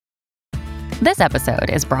This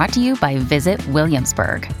episode is brought to you by Visit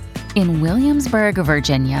Williamsburg. In Williamsburg,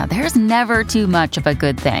 Virginia, there's never too much of a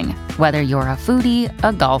good thing. Whether you're a foodie,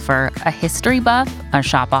 a golfer, a history buff, a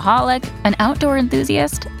shopaholic, an outdoor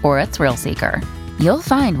enthusiast, or a thrill seeker, you'll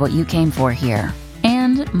find what you came for here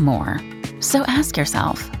and more. So ask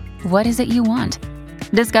yourself, what is it you want?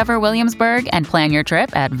 Discover Williamsburg and plan your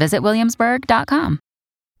trip at visitwilliamsburg.com.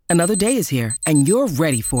 Another day is here, and you're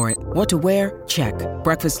ready for it. What to wear? Check.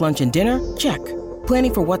 Breakfast, lunch, and dinner? Check.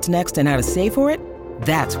 Planning for what's next and how to save for it?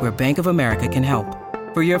 That's where Bank of America can help.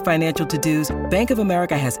 For your financial to-dos, Bank of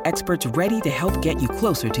America has experts ready to help get you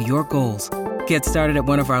closer to your goals. Get started at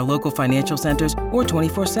one of our local financial centers or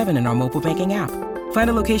 24/7 in our mobile banking app. Find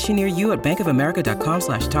a location near you at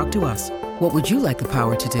bankofamerica.com/talktous. What would you like the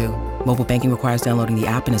power to do? Mobile banking requires downloading the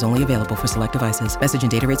app and is only available for select devices. Message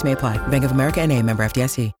and data rates may apply. Bank of America N.A., member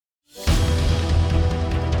FDIC.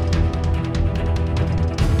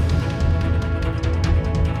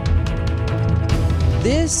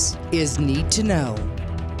 This is Need to Know.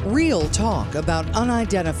 Real talk about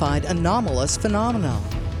unidentified anomalous phenomena.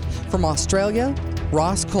 From Australia,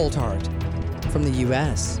 Ross Coulthart. From the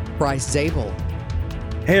U.S., Bryce Zabel.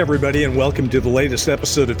 Hey everybody, and welcome to the latest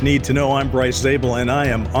episode of Need to Know. I'm Bryce Zabel, and I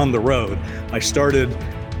am on the road. I started,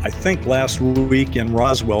 I think, last week in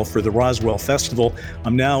Roswell for the Roswell Festival.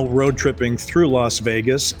 I'm now road tripping through Las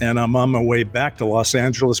Vegas, and I'm on my way back to Los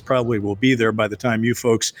Angeles. Probably will be there by the time you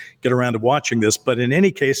folks get around to watching this. But in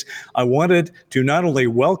any case, I wanted to not only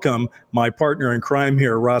welcome my partner in crime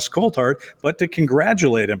here, Ross Coulthart, but to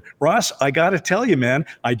congratulate him. Ross, I got to tell you, man,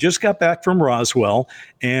 I just got back from Roswell,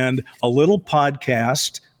 and a little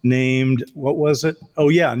podcast named, what was it? Oh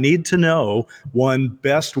yeah, Need to Know won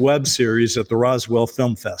Best Web Series at the Roswell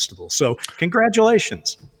Film Festival. So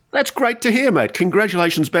congratulations. That's great to hear, mate.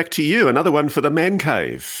 Congratulations back to you. Another one for the Man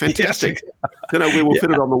Cave. Fantastic. Yes. We will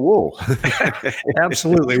fit it on the wall.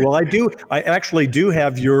 Absolutely. Well, I actually do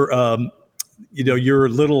have your, your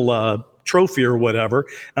little trophy or whatever.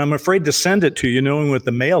 I'm afraid to send it to you, knowing what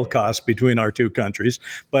the mail costs between our two countries,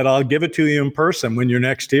 but I'll give it to you in person when you're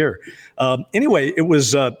next here. Anyway, it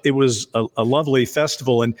was a lovely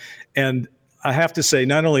festival, and I have to say,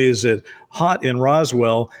 not only is it hot in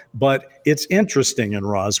Roswell, but it's interesting in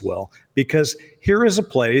Roswell, because here is a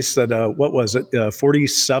place that,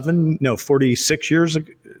 46 years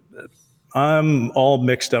ago, I'm all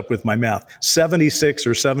mixed up with my math, 76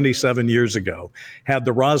 or 77 years ago, had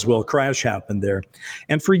the Roswell crash happen there.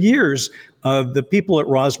 And for years, the people at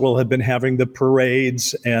Roswell had been having the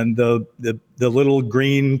parades and the little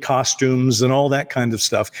green costumes and all that kind of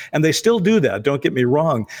stuff. And they still do that, don't get me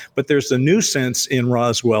wrong. But there's a new sense in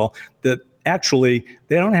Roswell that actually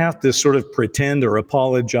they don't have to sort of pretend or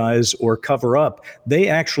apologize or cover up. They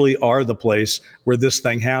actually are the place where this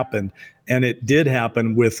thing happened. And it did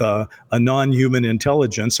happen with a non-human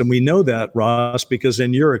intelligence. And we know that, Ross, because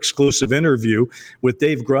in your exclusive interview with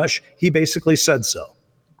Dave Grush, he basically said so.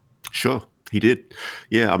 Sure. He did.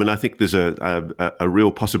 Yeah, I mean, I think there's a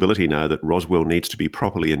real possibility now that Roswell needs to be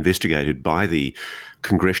properly investigated by the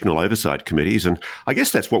congressional oversight committees. And I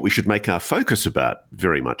guess that's what we should make our focus about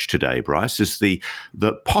very much today, Bryce, is the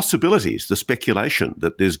possibilities, the speculation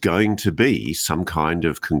that there's going to be some kind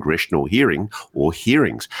of congressional hearing or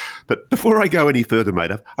hearings. But before I go any further, mate,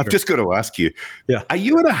 I've just got to ask you, are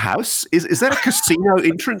you in a house? Is that a casino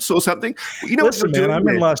entrance or something? You know, listen, man, I'm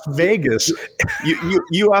in Las Vegas.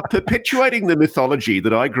 You are perpetuating the mythology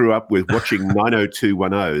that I grew up with watching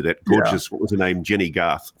 90210, that gorgeous, what was her name, Jenny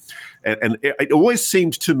Garth. And it always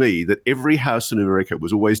seemed to me that every house in America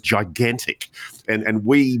was always gigantic. And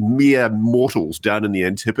we mere mortals down in the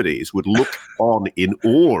Antipodes would look on in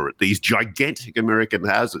awe at these gigantic American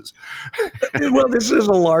houses. Well, this is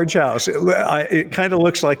a large house. It kind of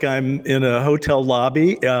looks like I'm in a hotel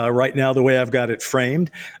lobby right now, the way I've got it framed.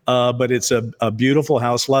 But it's a beautiful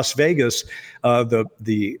house. Las Vegas,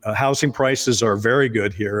 the housing prices are very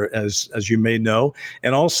good here, as you may know.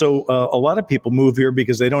 And also, a lot of people move here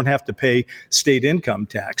because they don't have to pay state income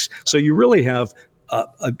tax. So you really have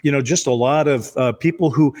just a lot of people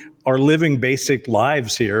who are living basic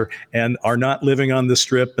lives here and are not living on the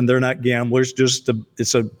Strip, and they're not gamblers.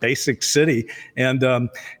 It's a basic city, and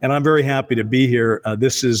I'm very happy to be here.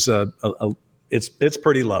 This is it's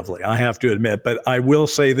pretty lovely, I have to admit. But I will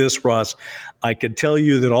say this, Ross, I could tell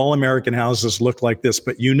you that all American houses look like this,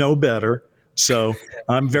 but you know better. So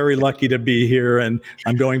I'm very lucky to be here, and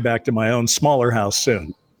I'm going back to my own smaller house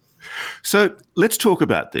soon. So let's talk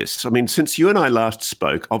about this. I mean, since you and I last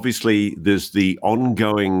spoke, obviously there's the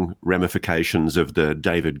ongoing ramifications of the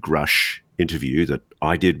David Grush interview that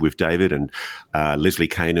I did with David and Leslie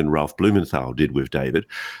Kane and Ralph Blumenthal did with David.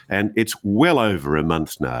 And it's well over a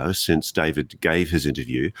month now since David gave his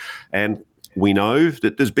interview. And we know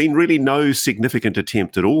that there's been really no significant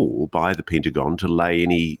attempt at all by the Pentagon to lay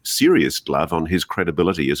any serious glove on his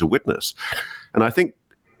credibility as a witness. And I think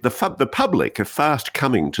the public are fast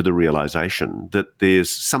coming to the realization that there's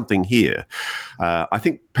something here. I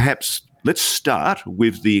think perhaps let's start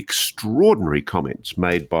with the extraordinary comments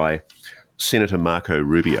made by Senator Marco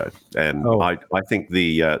Rubio. And I think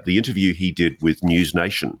the interview he did with News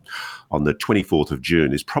Nation on the 24th of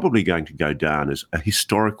June is probably going to go down as a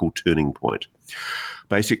historical turning point.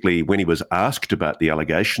 Basically, when he was asked about the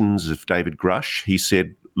allegations of David Grush, he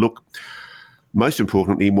said, look, more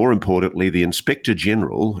importantly, the Inspector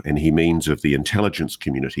General, and he means of the intelligence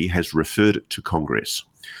community, has referred it to Congress.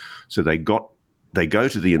 So they go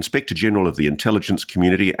to the Inspector General of the intelligence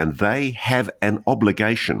community, and they have an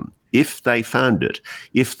obligation, if they find it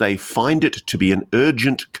to be an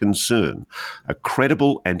urgent concern, a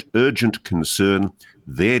credible and urgent concern,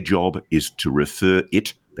 their job is to refer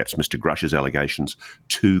it, that's Mr. Grush's allegations,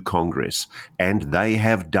 to Congress. And they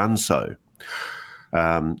have done so.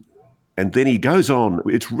 And then he goes on,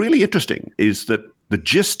 it's really interesting, is that the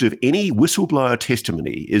gist of any whistleblower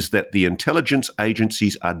testimony is that the intelligence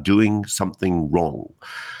agencies are doing something wrong.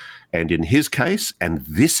 And in his case, and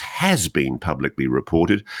this has been publicly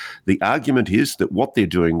reported, the argument is that what they're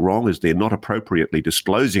doing wrong is they're not appropriately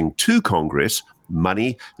disclosing to Congress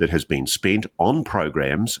money that has been spent on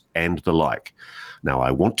programs and the like. Now,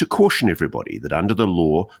 I want to caution everybody that under the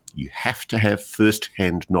law, you have to have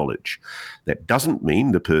first-hand knowledge. That doesn't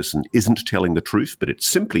mean the person isn't telling the truth, but it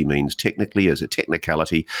simply means technically, as a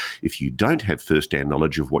technicality, if you don't have first-hand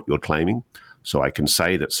knowledge of what you're claiming, so I can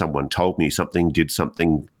say that someone told me something, did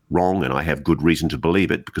something wrong, and I have good reason to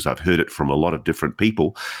believe it because I've heard it from a lot of different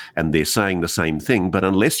people and they're saying the same thing. But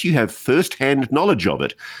unless you have first-hand knowledge of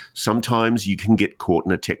it, sometimes you can get caught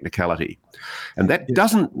in a technicality. And that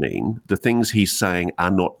doesn't mean the things he's saying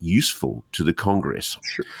are not useful to the Congress.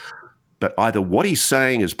 Sure. But either what he's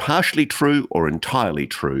saying is partially true or entirely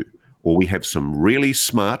true, or we have some really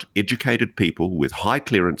smart, educated people with high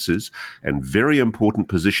clearances and very important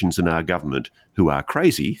positions in our government who are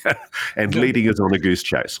crazy and leading us on a goose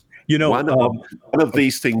chase. You know, one of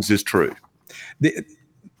these things is true.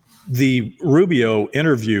 The Rubio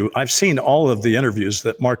interview, I've seen all of the interviews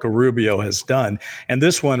that Marco Rubio has done, and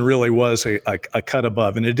this one really was a cut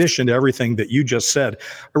above. In addition to everything that you just said,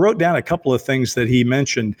 I wrote down a couple of things that he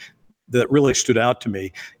mentioned that really stood out to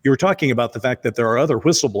me. You were talking about the fact that there are other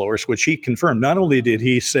whistleblowers, which he confirmed. Not only did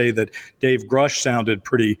he say that Dave Grush sounded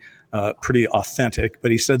pretty authentic,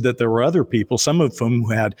 but he said that there were other people, some of whom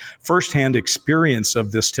had firsthand experience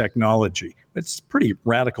of this technology. It's a pretty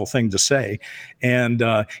radical thing to say. And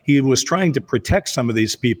he was trying to protect some of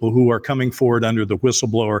these people who are coming forward under the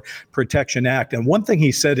Whistleblower Protection Act. And one thing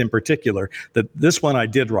he said in particular, that this one I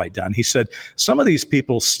did write down, he said, some of these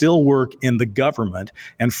people still work in the government.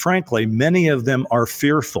 And frankly, many of them are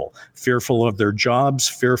fearful of their jobs,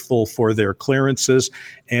 fearful for their clearances,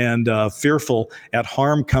 and fearful at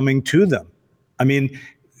harm coming to them. I mean,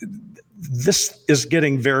 this is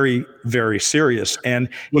getting very, very serious. And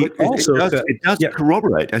it does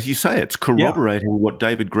corroborate, as you say, it's corroborating what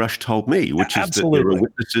David Grush told me, which is that there are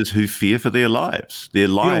witnesses who fear for their lives. Their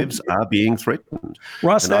lives are being threatened.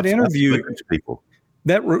 Ross, that interview,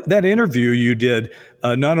 that interview you did,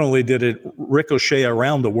 not only did it ricochet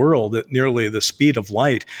around the world at nearly the speed of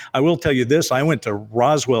light, I will tell you this, I went to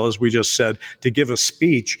Roswell, as we just said, to give a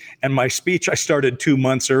speech. And my speech I started 2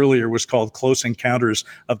 months earlier was called Close Encounters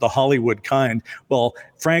of the Hollywood Kind. Well,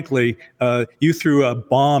 frankly, you threw a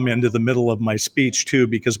bomb into the middle of my speech too,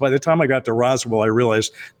 because by the time I got to Roswell, I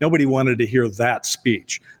realized nobody wanted to hear that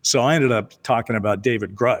speech. So I ended up talking about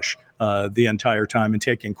David Grush the entire time and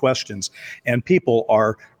taking questions. And people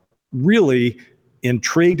are really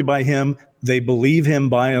intrigued by him. They believe him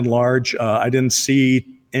by and large. I didn't see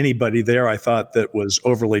anybody there, I thought, that was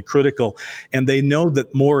overly critical. And they know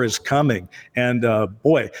that more is coming. And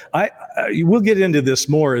we'll get into this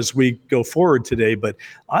more as we go forward today, but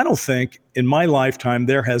I don't think in my lifetime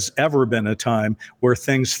there has ever been a time where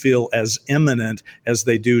things feel as imminent as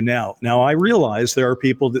they do now. Now, I realize there are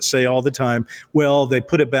people that say all the time, well, they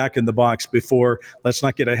put it back in the box before, let's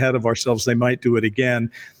not get ahead of ourselves, they might do it again.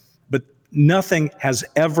 But nothing has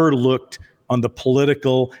ever looked on the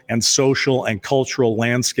political and social and cultural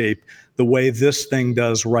landscape the way this thing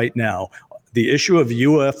does right now. The issue of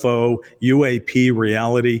UFO, UAP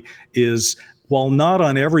reality is while not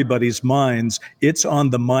on everybody's minds, it's on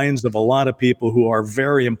the minds of a lot of people who are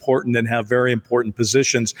very important and have very important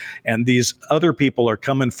positions. And these other people are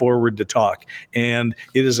coming forward to talk. And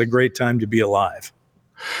it is a great time to be alive.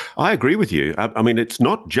 I agree with you. I mean, it's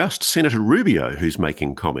not just Senator Rubio who's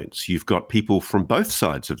making comments. You've got people from both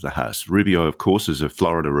sides of the House. Rubio, of course, is a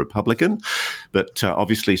Florida Republican, but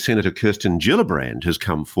obviously Senator Kirsten Gillibrand has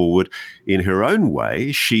come forward in her own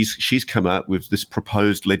way. She's come out with this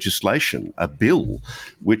proposed legislation, a bill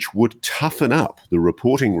which would toughen up the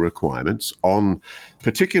reporting requirements on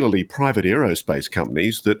particularly private aerospace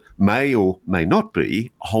companies that may or may not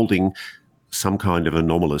be holding some kind of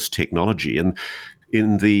anomalous technology. And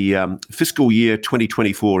in the fiscal year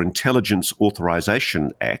 2024 Intelligence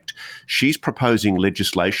Authorization Act, she's proposing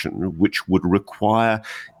legislation which would require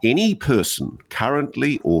any person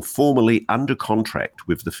currently or formerly under contract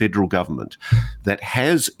with the federal government that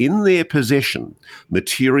has in their possession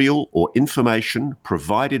material or information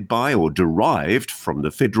provided by or derived from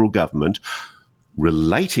the federal government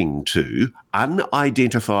relating to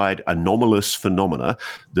unidentified anomalous phenomena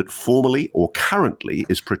that formally or currently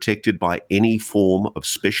is protected by any form of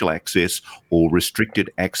special access or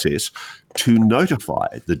restricted access, to notify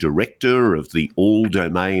the director of the All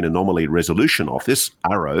Domain Anomaly Resolution Office,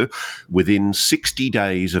 ARRO, within 60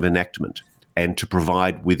 days of enactment, and to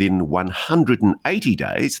provide within 180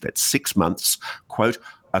 days, that's 6 months, quote,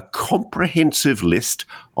 a comprehensive list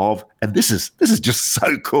of, and this is just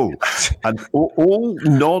so cool, all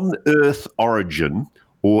non-Earth origin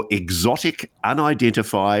or exotic,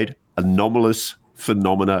 unidentified, anomalous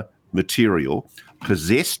phenomena material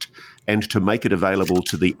possessed, and to make it available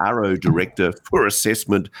to the ARRO director for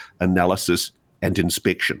assessment, analysis, and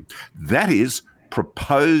inspection. That is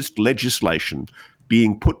proposed legislation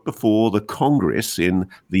being put before the Congress in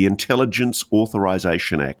the Intelligence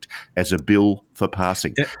Authorization Act as a bill for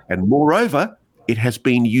passing. And moreover, it has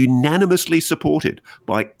been unanimously supported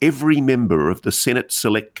by every member of the Senate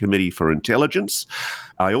Select Committee for Intelligence.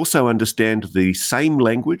 I also understand the same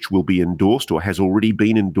language will be endorsed or has already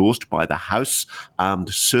been endorsed by the House Armed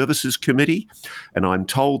Services Committee. And I'm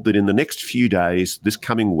told that in the next few days, this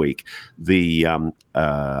coming week, the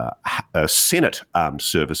Senate Armed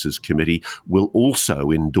Services Committee will also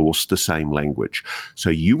endorse the same language. So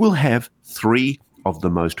you will have three of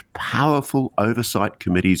the most powerful oversight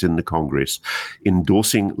committees in the Congress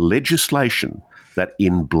endorsing legislation that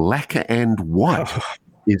in black and white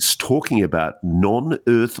is talking about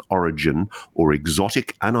non-Earth origin or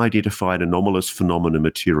exotic, unidentified, anomalous phenomena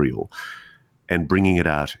material and bringing it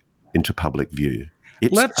out into public view.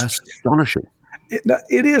 It's astonishing.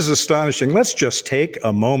 It is astonishing. Let's just take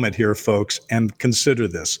a moment here, folks, and consider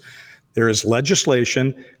this. There is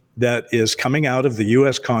legislation that is coming out of the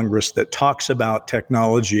U.S. Congress that talks about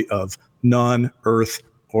technology of non-Earth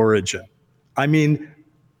origin. I mean,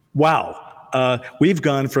 wow. We've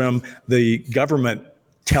gone from the government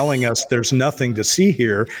telling us there's nothing to see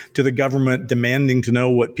here to the government demanding to know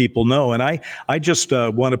what people know. And I just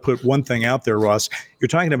want to put one thing out there, Ross. You're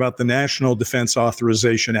talking about the National Defense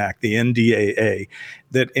Authorization Act, the NDAA,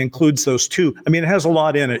 that includes those two. I mean, it has a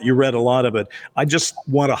lot in it. You read a lot of it. I just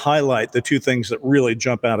want to highlight the two things that really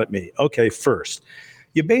jump out at me. Okay, first,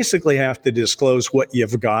 you basically have to disclose what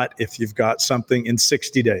you've got if you've got something in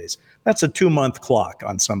 60 days. That's a 2-month clock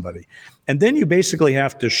on somebody. And then you basically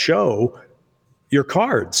have to show your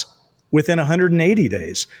cards within 180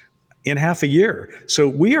 days, in half a year. So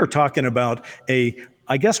we are talking about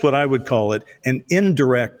I guess what I would call it, an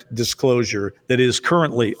indirect disclosure that is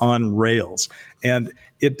currently on rails. And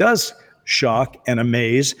it does shock and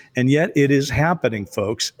amaze, and yet it is happening,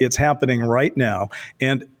 folks. It's happening right now.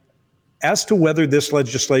 And as to whether this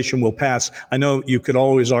legislation will pass, I know you could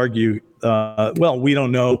always argue, well, we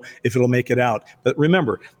don't know if it'll make it out. But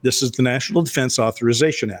remember, this is the National Defense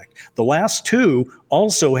Authorization Act. The last two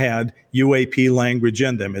also had UAP language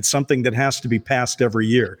in them. It's something that has to be passed every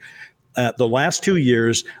year. The last 2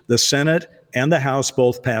 years, the Senate and the House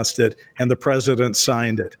both passed it, and the president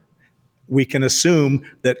signed it. We can assume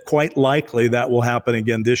that quite likely that will happen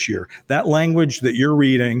again this year. That language that you're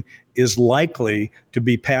reading is likely to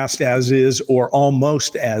be passed as is or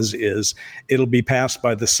almost as is. It'll be passed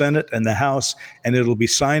by the Senate and the House, and it'll be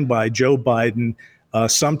signed by Joe Biden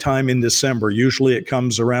sometime in December. Usually it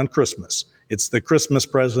comes around Christmas. It's the Christmas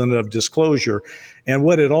present of disclosure. And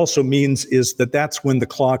what it also means is that that's when the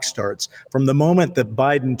clock starts. From the moment that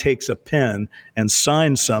Biden takes a pen and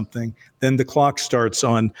signs something, then the clock starts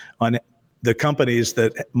on the companies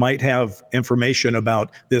that might have information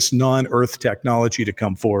about this non-Earth technology to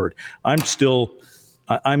come forward. I'm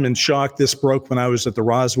in shock. This broke when I was at the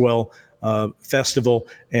Roswell Festival,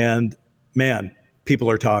 and man, people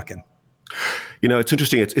are talking. It's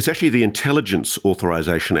interesting. It's actually the Intelligence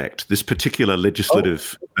Authorization Act. This particular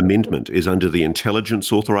legislative amendment is under the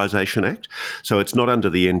Intelligence Authorization Act. So it's not under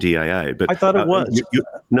the NDAA. But I thought it was.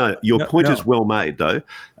 Your point is well made, though.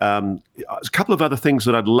 A couple of other things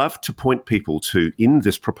that I'd love to point people to in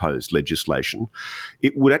this proposed legislation.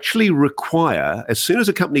 It would actually require, as soon as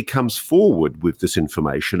a company comes forward with this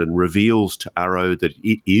information and reveals to ARO that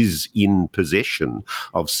it is in possession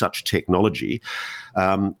of such technology,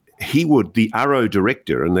 the ARO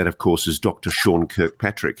director, and that of course is Dr. Sean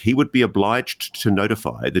Kirkpatrick, he would be obliged to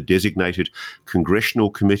notify the designated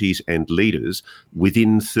congressional committees and leaders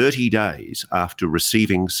within 30 days after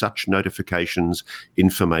receiving such notifications,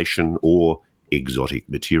 information, or exotic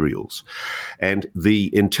materials. And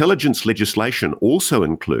the intelligence legislation also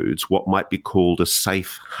includes what might be called a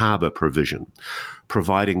safe harbor provision,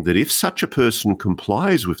 providing that if such a person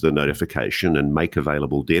complies with the notification and make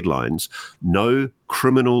available deadlines, no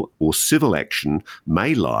criminal or civil action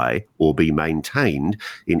may lie or be maintained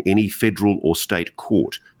in any federal or state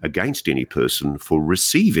court against any person for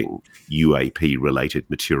receiving UAP-related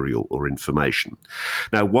material or information.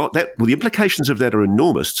 Now, the implications of that are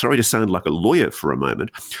enormous. Sorry to sound like a lawyer for a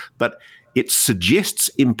moment, but it suggests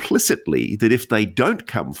implicitly that if they don't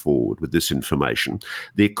come forward with this information,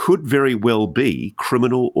 there could very well be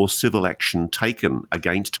criminal or civil action taken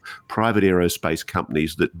against private aerospace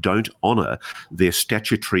companies that don't honour their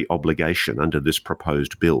statutory obligation under this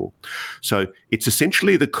proposed bill. So it's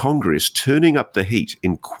essentially the Congress turning up the heat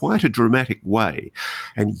in quite a dramatic way.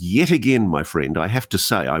 And yet again, my friend, I have to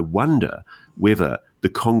say, I wonder whether the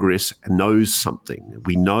Congress knows something.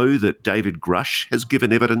 We know that David Grush has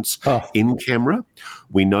given evidence in camera.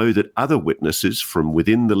 We know that other witnesses from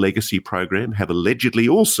within the Legacy program have allegedly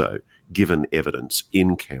also given evidence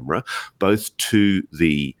in camera, both to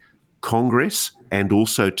the Congress and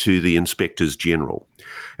also to the Inspectors General.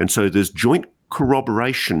 And so there's joint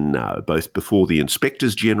corroboration now, both before the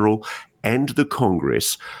Inspectors General and the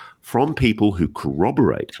Congress, from people who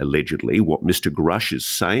corroborate, allegedly, what Mr. Grush is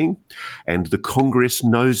saying, and the Congress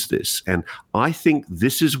knows this. And I think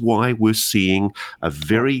this is why we're seeing a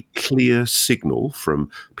very clear signal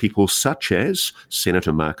from people such as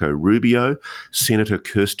Senator Marco Rubio, Senator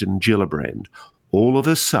Kirsten Gillibrand. All of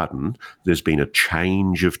a sudden, there's been a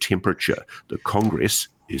change of temperature. The Congress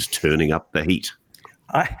is turning up the heat.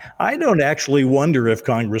 I don't actually wonder if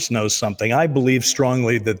Congress knows something. I believe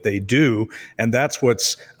strongly that they do, and that's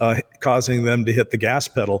what's causing them to hit the gas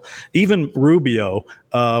pedal. Even Rubio,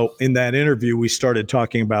 in that interview we started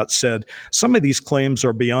talking about, said some of these claims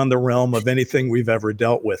are beyond the realm of anything we've ever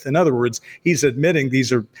dealt with. In other words, he's admitting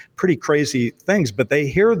these are pretty crazy things, but they're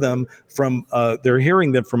hearing them from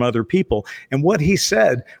other people. And what he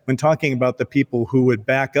said when talking about the people who would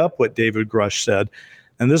back up what David Grush said,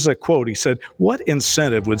 and this is a quote, he said, "What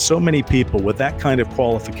incentive would so many people with that kind of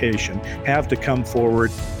qualification have to come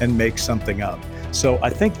forward and make something up?" So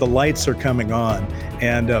I think the lights are coming on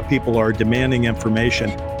and people are demanding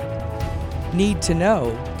information. Need to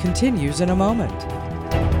Know continues in a moment.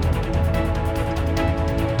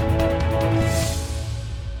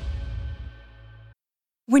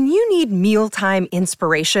 When you need mealtime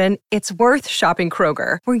inspiration, it's worth shopping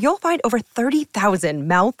Kroger, where you'll find over 30,000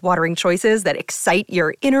 mouth-watering choices that excite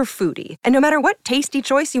your inner foodie. And no matter what tasty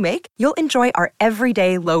choice you make, you'll enjoy our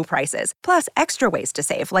everyday low prices, plus extra ways to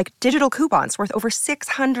save, like digital coupons worth over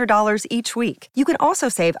 $600 each week. You can also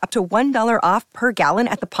save up to $1 off per gallon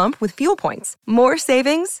at the pump with fuel points. More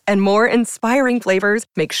savings and more inspiring flavors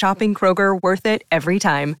make shopping Kroger worth it every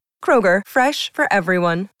time. Kroger, fresh for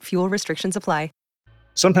everyone. Fuel restrictions apply.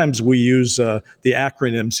 Sometimes we use the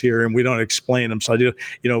acronyms here and we don't explain them. So I do,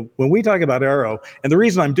 when we talk about ARO, and the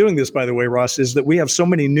reason I'm doing this, by the way, Ross, is that we have so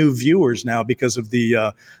many new viewers now because of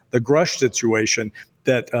the Grush situation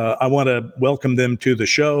that I want to welcome them to the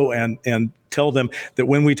show and tell them that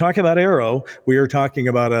when we talk about ARO, we are talking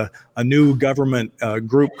about a new government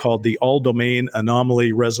group called the All Domain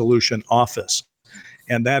Anomaly Resolution Office.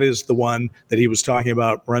 And that is the one that he was talking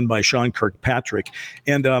about, run by Sean Kirkpatrick.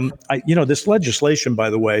 And, this legislation, by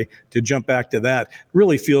the way, to jump back to that,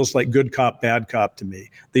 really feels like good cop, bad cop to me.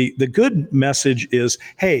 The good message is,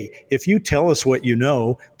 hey, if you tell us what you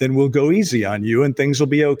know, then we'll go easy on you and things will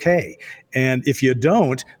be okay. And if you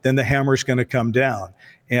don't, then the hammer's going to come down.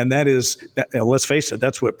 And that is, let's face it,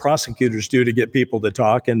 that's what prosecutors do to get people to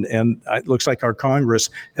talk. And it looks like our Congress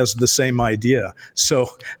has the same idea. So,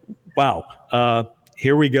 wow.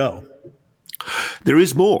 Here we go. There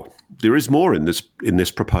is more. there is more in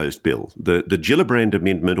this proposed bill. The Gillibrand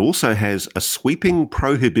Amendment also has a sweeping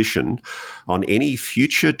prohibition on any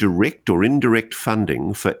future direct or indirect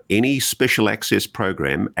funding for any special access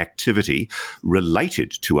program activity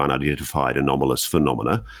related to unidentified anomalous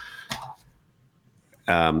phenomena,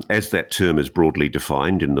 as that term is broadly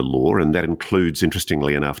defined in the law, and that includes,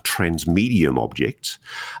 interestingly enough, transmedium objects,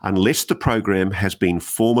 unless the program has been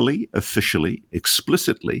formally, officially,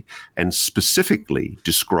 explicitly, and specifically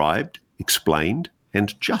described, explained,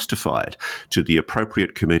 and justified to the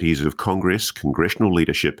appropriate committees of Congress, congressional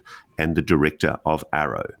leadership, and the director of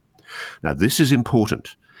AARO. Now, this is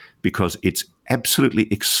important because it's absolutely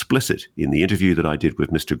explicit in the interview that I did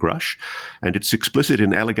with Mr. Grush, and it's explicit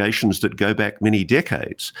in allegations that go back many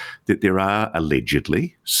decades, that there are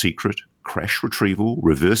allegedly secret crash retrieval,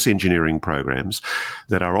 reverse engineering programs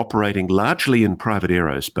that are operating largely in private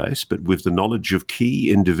aerospace, but with the knowledge of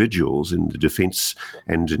key individuals in the defence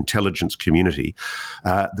and intelligence community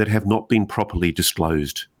that have not been properly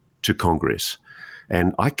disclosed to Congress.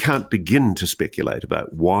 And I can't begin to speculate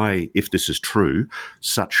about why, if this is true,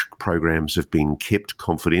 such programs have been kept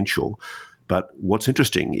confidential. But what's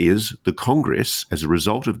interesting is the Congress, as a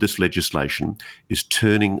result of this legislation, is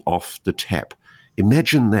turning off the tap.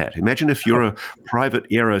 Imagine that. Imagine if you're a private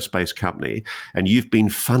aerospace company and you've been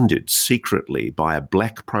funded secretly by a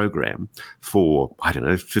black program for,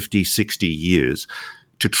 50, 60 years,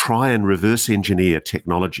 to try and reverse engineer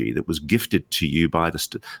technology that was gifted to you by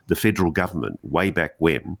the federal government way back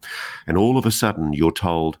when. And all of a sudden you're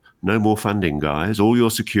told, no more funding, guys. All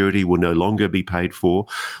your security will no longer be paid for.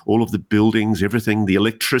 All of the buildings, everything, the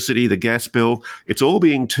electricity, the gas bill, it's all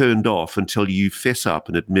being turned off until you fess up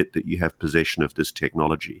and admit that you have possession of this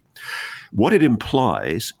technology. What it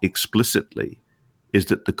implies explicitly is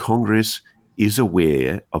that the Congress is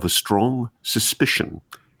aware of a strong suspicion,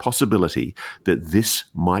 possibility that this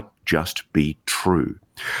might just be true.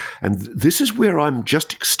 And this is where I'm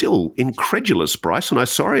just still incredulous, Bryce, and I'm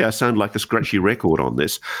sorry I sound like a scratchy record on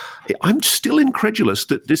this. I'm still incredulous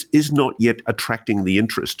that this is not yet attracting the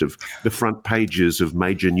interest of the front pages of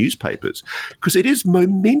major newspapers, because it is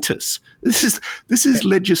momentous. This is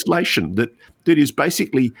legislation that is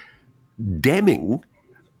basically damning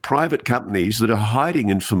private companies that are hiding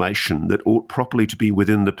information that ought properly to be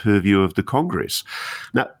within the purview of the Congress.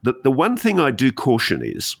 Now, the one thing I do caution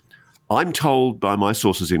is, I'm told by my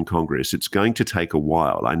sources in Congress it's going to take a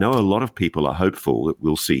while. I know a lot of people are hopeful that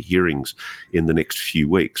we'll see hearings in the next few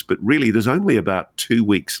weeks, but really there's only about 2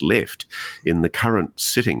 weeks left in the current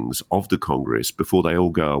sittings of the Congress before they all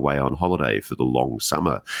go away on holiday for the long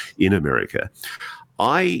summer in America.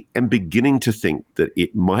 I am beginning to think that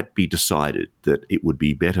it might be decided that it would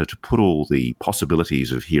be better to put all the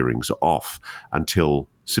possibilities of hearings off until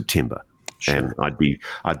September. Sure. And I'd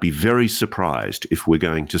be very surprised if we're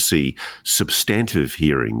going to see substantive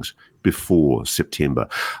hearings before September.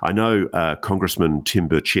 I know Congressman Tim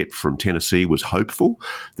Burchett from Tennessee was hopeful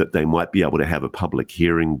that they might be able to have a public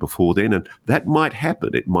hearing before then, and that might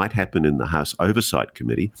happen. It might happen in the House Oversight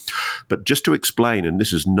Committee. But just to explain, and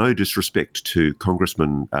this is no disrespect to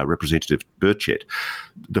Congressman Representative Burchett,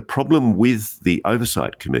 the problem with the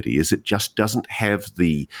Oversight Committee is it just doesn't have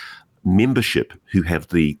the membership who have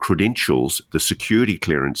the credentials, the security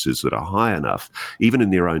clearances that are high enough, even in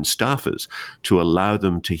their own staffers, to allow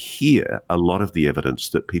them to hear a lot of the evidence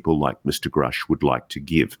that people like Mr. Grush would like to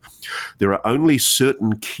give. There are only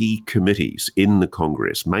certain key committees in the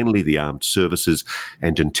Congress, mainly the Armed Services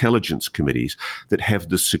and Intelligence Committees, that have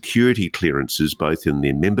the security clearances both in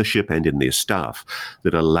their membership and in their staff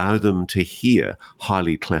that allow them to hear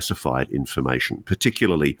highly classified information,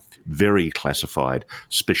 particularly very classified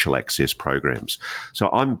special access programs. So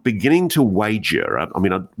I'm beginning to wager,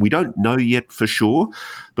 we don't know yet for sure,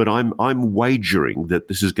 but I'm wagering that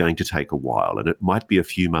this is going to take a while, and it might be a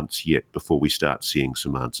few months yet before we start seeing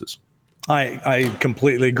some answers. I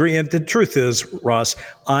completely agree. And the truth is, Ross,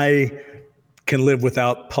 I can live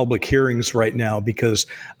without public hearings right now because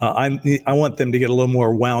I want them to get a little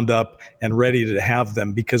more wound up and ready to have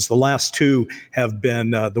them, because the last two have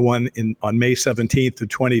been the one on May 17th of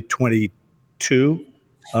 2022,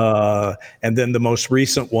 and then the most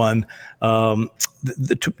recent one. To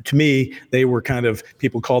me, they were kind of,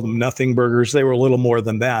 people call them nothing burgers. They were a little more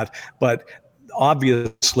than that, but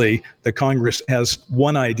Obviously, the Congress has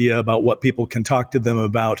one idea about what people can talk to them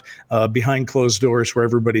about behind closed doors where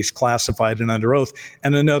everybody's classified and under oath,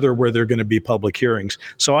 and another where there are going to be public hearings.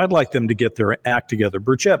 So I'd like them to get their act together.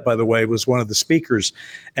 Burchett, by the way, was one of the speakers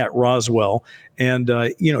at Roswell. And,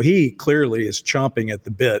 he clearly is chomping at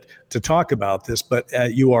the bit to talk about this. But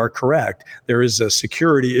you are correct. There is a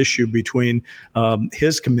security issue between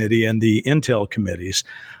his committee and the Intel committees.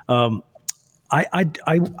 I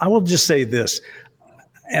will just say this,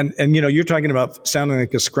 and you're talking about sounding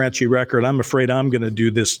like a scratchy record. I'm afraid I'm going to do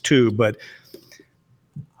this too, but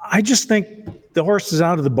I just think the horse is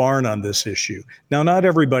out of the barn on this issue. Now, not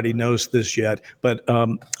everybody knows this yet, but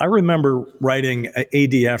I remember writing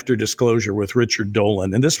AD After Disclosure with Richard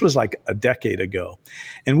Dolan, and this was like a decade ago.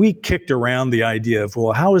 And we kicked around the idea of,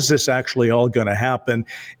 well, how is this actually all going to happen?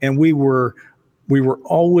 And we were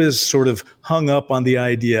always sort of hung up on the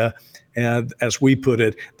idea, and as we put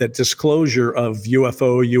it, that disclosure of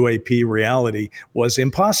UFO, UAP reality was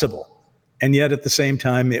impossible. And yet at the same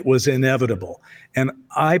time, it was inevitable. And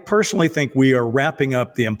I personally think we are wrapping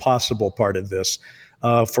up the impossible part of this.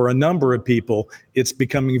 For a number of people, it's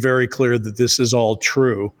becoming very clear that this is all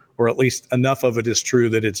true, or at least enough of it is true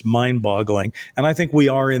that it's mind-boggling. And I think we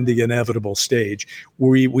are in the inevitable stage.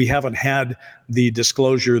 We haven't had the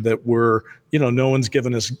disclosure that no one's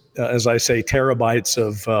given us, as I say, terabytes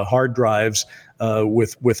of hard drives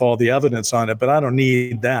with all the evidence on it, but I don't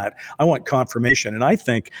need that. I want confirmation. And I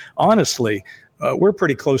think, honestly, we're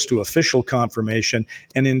pretty close to official confirmation.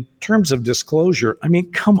 And in terms of disclosure, I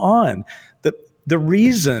mean, come on. The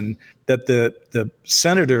reason that the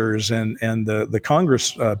senators and the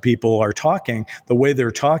Congress people are talking the way they're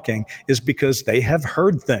talking is because they have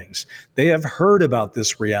heard things. They have heard about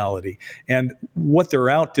this reality. And what they're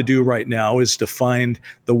out to do right now is to find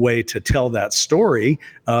the way to tell that story.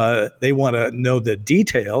 They want to know the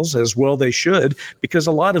details, as well they should, because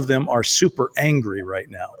a lot of them are super angry right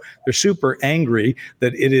now. They're super angry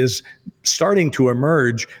that it is starting to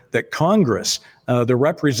emerge that Congress, the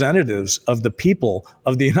representatives of the people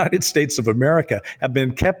of the United States of America, have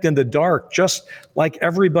been kept in the dark just like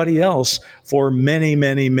everybody else for many,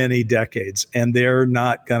 many, many decades, and they're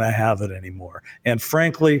not going to have it anymore. And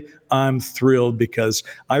frankly, I'm thrilled because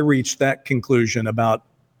I reached that conclusion about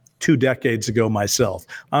 2 decades ago myself.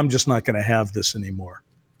 I'm just not going to have this anymore.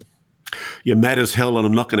 You're mad as hell and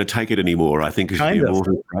I'm not going to take it anymore, I think is the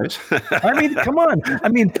immortal phrase. I mean, come on. I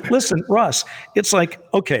mean, listen, Ross, it's like,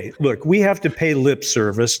 okay, look, we have to pay lip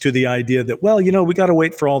service to the idea that, well, we got to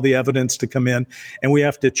wait for all the evidence to come in and we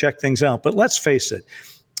have to check things out. But let's face it,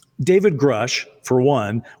 David Grush, for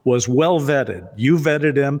one, was well vetted. You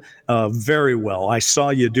vetted him very well. I saw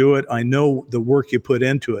you do it. I know the work you put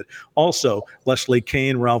into it. Also, Leslie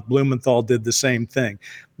Kean, Ralph Blumenthal did the same thing.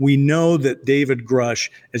 We know that David Grush,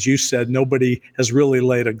 as you said, nobody has really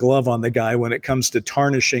laid a glove on the guy when it comes to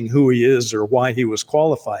tarnishing who he is or why he was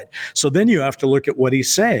qualified. So then you have to look at what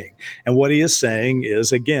he's saying. And what he is saying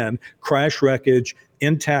is, again, crash wreckage,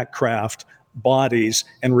 intact craft, bodies,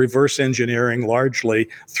 and reverse engineering largely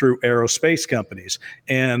through aerospace companies.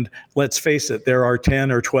 And let's face it, there are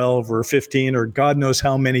 10 or 12 or 15 or God knows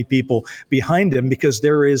how many people behind him, because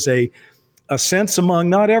there is a sense among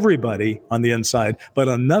not everybody on the inside, but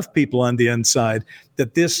enough people on the inside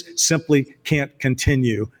that this simply can't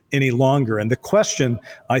continue any longer. And the question,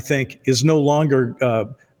 I think, is no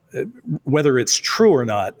longer whether it's true or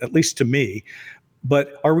not, at least to me,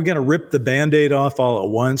 but are we going to rip the Band-Aid off all at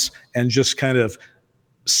once and just kind of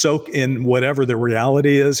soak in whatever the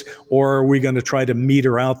reality is, or are we going to try to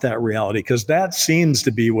meter out that reality? Because that seems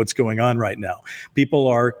to be what's going on right now. People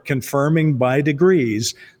are confirming by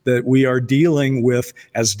degrees that we are dealing with,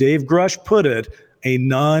 as Dave Grush put it, a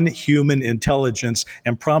non-human intelligence,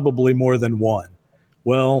 and probably more than one.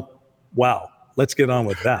 Well, wow. Let's get on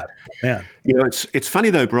with that, man. It's funny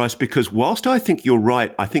though, Bryce, because whilst I think you're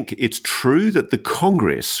right, I think it's true that the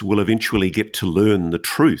Congress will eventually get to learn the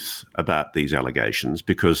truth about these allegations,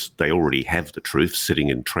 because they already have the truth sitting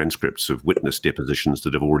in transcripts of witness depositions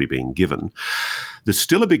that have already been given. There's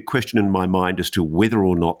still a big question in my mind as to whether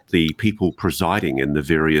or not the people presiding in the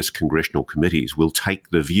various congressional committees will take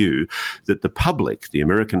the view that the public, the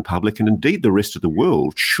American public, and indeed the rest of the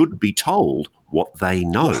world, should be told what they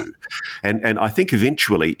know. And I think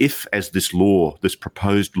eventually, if, as this this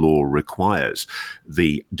proposed law requires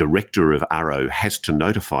the director of ARO has to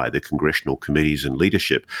notify the congressional committees and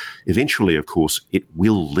leadership, eventually, of course, it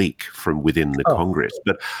will leak from within the Congress.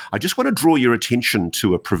 But I just want to draw your attention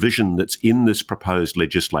to a provision that's in this proposed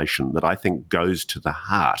legislation that I think goes to the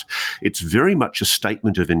heart. It's very much a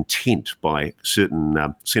statement of intent by certain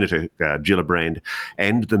Senator Gillibrand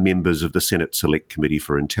and the members of the Senate Select Committee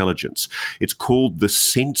for Intelligence. It's called the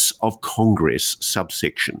Sense of Congress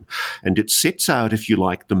subsection, and it sets out, if you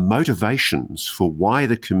like, the motivations for why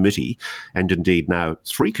the committee, and indeed now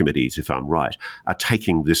 3 committees, if I'm right, are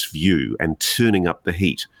taking this view and turning up the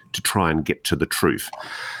heat to try and get to the truth.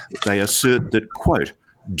 They assert that, quote,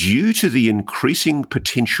 due to the increasing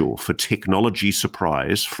potential for technology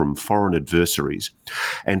surprise from foreign adversaries,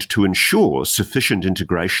 and to ensure sufficient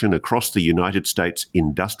integration across the United States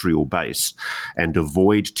industrial base and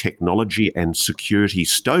avoid technology and security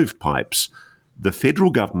stovepipes, the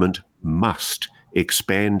federal government must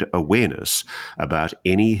expand awareness about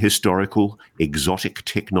any historical exotic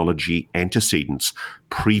technology antecedents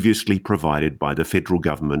previously provided by the federal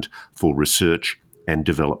government for research and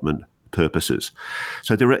development purposes.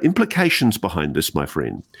 So there are implications behind this, my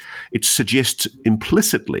friend. It suggests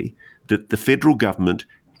implicitly that the federal government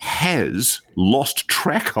has lost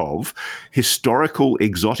track of historical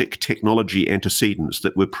exotic technology antecedents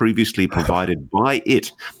that were previously provided by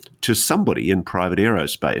it to somebody in private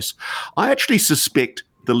aerospace. I actually suspect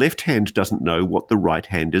the left hand doesn't know what the right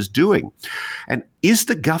hand is doing. And is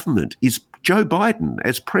Joe Biden,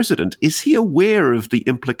 as president, is he aware of the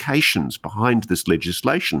implications behind this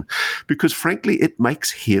legislation? Because frankly, it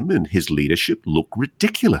makes him and his leadership look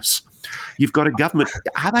ridiculous. You've got a government.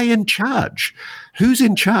 Are they in charge? Who's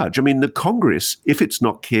in charge? I mean, the Congress, if it's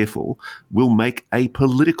not careful, will make a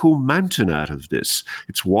political mountain out of this.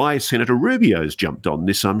 It's why Senator Rubio's jumped on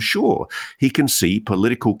this, I'm sure. He can see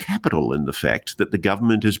political capital in the fact that the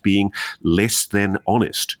government is being less than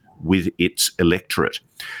honest with its electorate.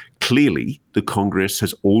 Clearly, the Congress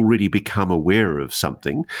has already become aware of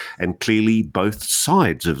something, and clearly both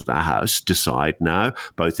sides of the House decide now,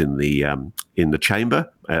 both in the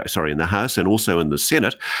House and also in the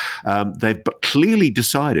Senate, they've clearly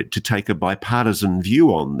decided to take a bipartisan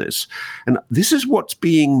view on this. And this is what's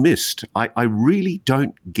being missed. I really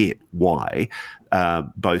don't get why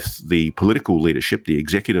both the political leadership, the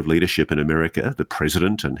executive leadership in America, the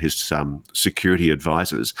president and his security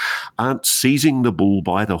advisors, aren't seizing the bull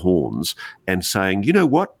by the horns and saying, you know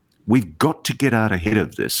what, we've got to get out ahead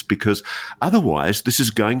of this, because otherwise this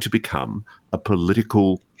is going to become a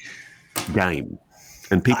political game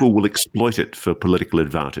and people will exploit it for political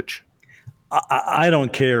advantage. I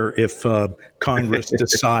don't care if Congress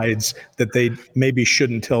decides that they maybe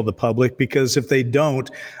shouldn't tell the public, because if they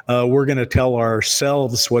don't, we're going to tell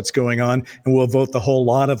ourselves what's going on, and we'll vote the whole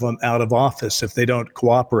lot of them out of office if they don't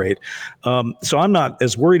cooperate. So I'm not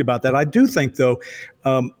as worried about that. I do think, though,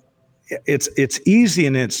 it's easy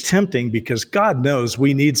and it's tempting, because God knows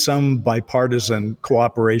we need some bipartisan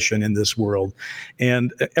cooperation in this world.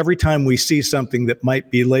 And every time we see something that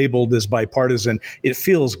might be labeled as bipartisan, it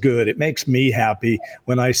feels good. It makes me happy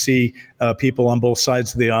when I see people on both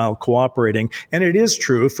sides of the aisle cooperating. And it is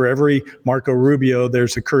true, for every Marco Rubio,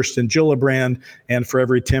 there's a Kirsten Gillibrand, and for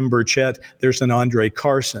every Tim Burchett, there's an Andre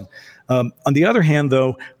Carson. On the other hand,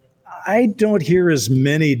 though, I don't hear as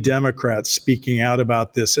many Democrats speaking out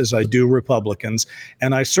about this as I do Republicans,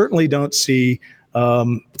 and I certainly don't see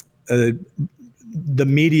the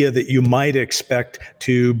media that you might expect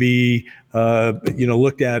to be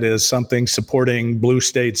looked at as something supporting blue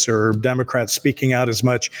states or Democrats speaking out as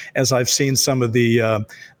much as I've seen some of the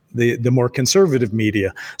more conservative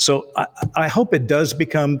media. So I hope it does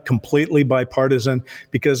become completely bipartisan,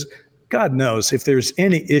 because God knows if there's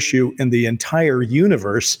any issue in the entire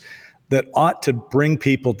universe that ought to bring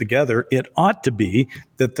people together, it ought to be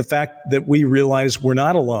that the fact that we realize we're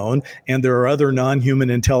not alone and there are other non-human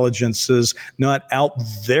intelligences not out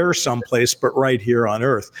there someplace, but right here on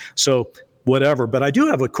Earth. So whatever. But I do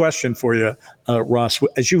have a question for you, Ross.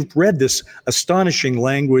 As you've read this astonishing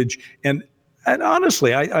language, and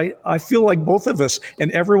honestly, I feel like both of us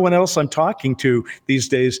and everyone else I'm talking to these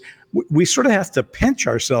days, we sort of have to pinch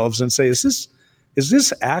ourselves and say, is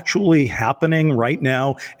this actually happening right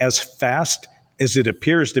now as fast as it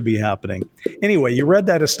appears to be happening? Anyway, you read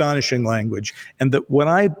that astonishing language. And what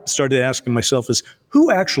I started asking myself is,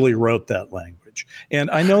 who actually wrote that language?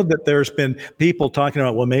 And I know that there's been people talking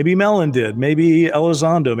about, well, maybe Mellon did, maybe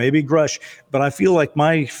Elizondo, maybe Grush. But I feel like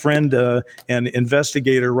my friend and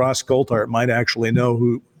investigator Ross Coulthart might actually know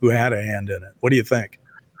who had a hand in it. What do you think?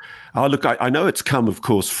 Oh, look, I know it's come, of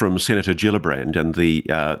course, from Senator Gillibrand and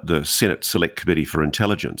the Senate Select Committee for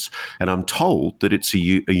Intelligence, and I'm told that it's a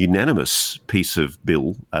unanimous piece of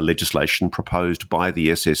bill legislation proposed by the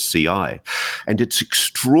SSCI, and it's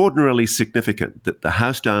extraordinarily significant that the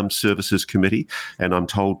House Armed Services Committee, and I'm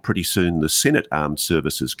told pretty soon the Senate Armed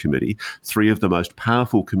Services Committee, three of the most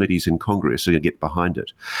powerful committees in Congress, are going to get behind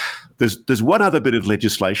it. There's one other bit of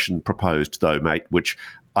legislation proposed, though, mate, which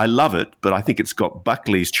I love it, but I think it's got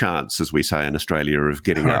Buckley's chance, as we say in Australia, of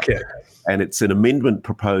getting up. And it's an amendment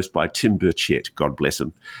proposed by Tim Burchett, God bless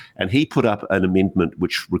him. And he put up an amendment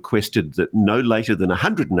which requested that no later than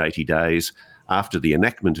 180 days after the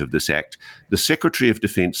enactment of this act, the Secretary of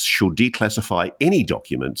Defence shall declassify any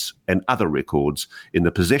documents and other records in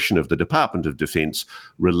the possession of the Department of Defence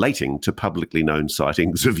relating to publicly known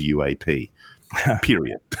sightings of UAP.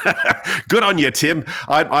 Period. Good on you, Tim.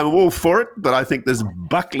 I'm all for it, but I think there's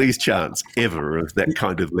Buckley's chance ever of that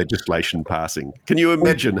kind of legislation passing. Can you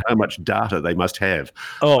imagine how much data they must have?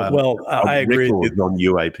 I agree on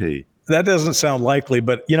UAP. That doesn't sound likely,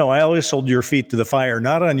 but I always hold your feet to the fire,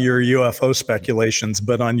 not on your UFO speculations,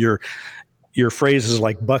 but on your phrases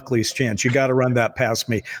like Buckley's chance. You got to run that past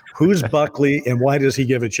me. Who's Buckley and why does he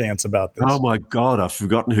give a chance about this? Oh my God, I've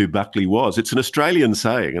forgotten who Buckley was. It's an Australian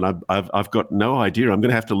saying, and I've got no idea. I'm going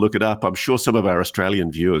to have to look it up. I'm sure some of our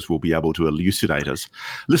Australian viewers will be able to elucidate us.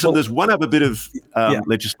 Listen, there's one other bit of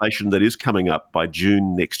legislation that is coming up by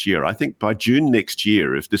June next year. I think by June next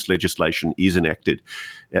year, if this legislation is enacted,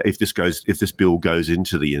 if this bill goes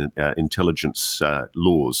into the intelligence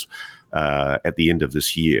laws at the end of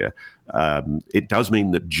this year, it does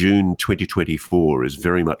mean that June 2024 is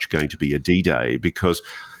very much going to be a D-Day, because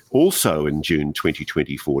also in June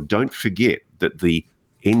 2024, don't forget that the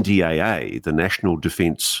NDAA, the National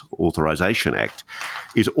Defence Authorisation Act,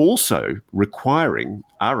 is also requiring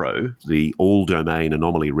ARO, the All Domain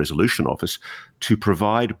Anomaly Resolution Office, to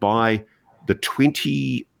provide by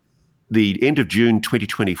the end of June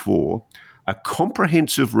 2024 a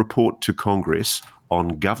comprehensive report to Congress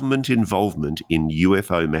on government involvement in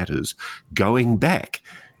UFO matters going back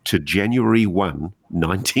to January 1,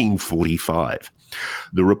 1945.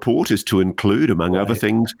 The report is to include, among other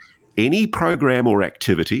things, any program or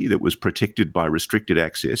activity that was protected by restricted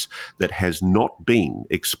access that has not been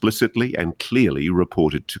explicitly and clearly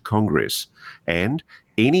reported to Congress, and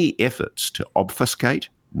any efforts to obfuscate,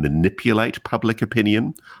 manipulate public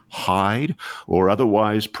opinion, hide, or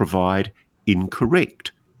otherwise provide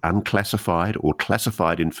incorrect, unclassified or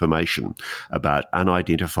classified information about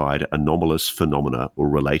unidentified anomalous phenomena or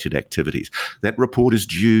related activities. That report is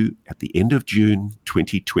due at the end of June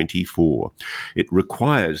 2024. It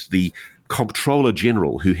requires the Comptroller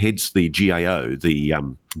General, who heads the GAO, the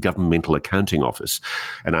Governmental Accounting Office,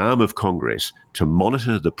 an arm of Congress, to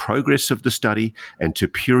monitor the progress of the study and to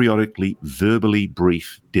periodically verbally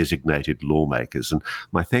brief designated lawmakers. And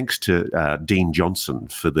my thanks to Dean Johnson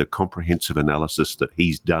for the comprehensive analysis that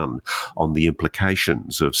he's done on the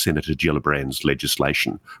implications of Senator Gillibrand's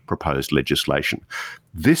proposed legislation.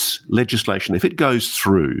 This legislation, if it goes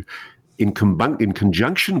through, in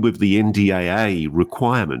conjunction with the NDAA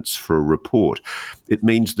requirements for a report, it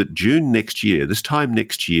means that this time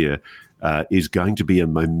next year, is going to be a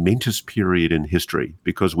momentous period in history,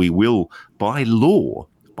 because we will, by law,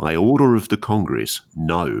 by order of the Congress,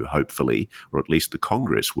 know, hopefully, or at least the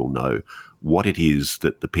Congress will know, what it is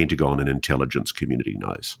that the Pentagon and intelligence community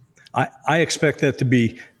knows. I expect that to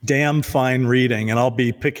be damn fine reading, and I'll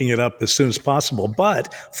be picking it up as soon as possible.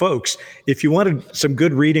 But, folks, if you wanted some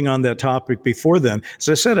good reading on that topic before then, as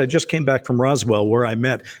I said, I just came back from Roswell, where I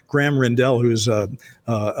met Graham Rendell, who's an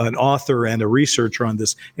author and a researcher on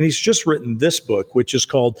this. And he's just written this book, which is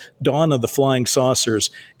called Dawn of the Flying Saucers,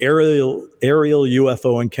 Aerial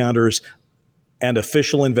UFO Encounters and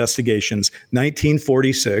Official Investigations,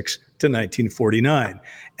 1946 to 1949.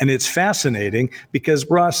 And it's fascinating because,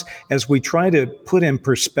 Ross, as we try to put in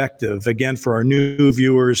perspective, again, for our new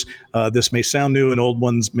viewers, this may sound new and old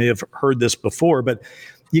ones may have heard this before, but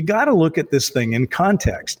you got to look at this thing in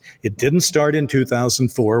context. It didn't start in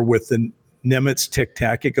 2004 with the Nimitz Tic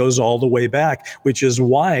Tac. It goes all the way back, which is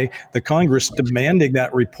why the Congress demanding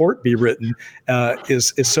that report be written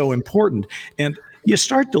is so important. And you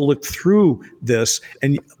start to look through this,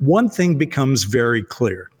 and one thing becomes very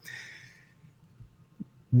clear.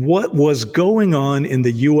 What was going on in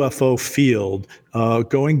the UFO field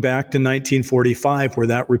going back to 1945, where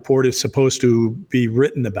that report is supposed to be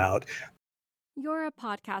written about? You're a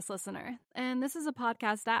podcast listener, and this is a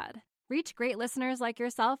podcast ad. Reach great listeners like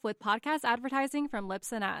yourself with podcast advertising from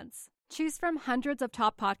Libsyn Ads. Choose from hundreds of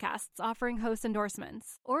top podcasts offering host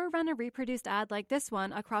endorsements, or run a reproduced ad like this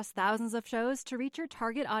one across thousands of shows to reach your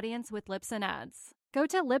target audience with Libsyn Ads. Go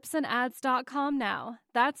to libsynads.com now.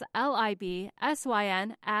 That's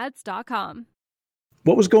LIBSYN ads.com.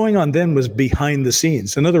 What was going on then was behind the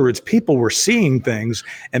scenes. In other words, people were seeing things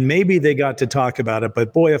and maybe they got to talk about it,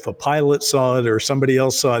 but boy, if a pilot saw it or somebody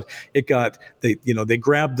else saw it, they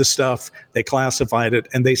grabbed the stuff, they classified it,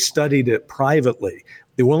 and they studied it privately.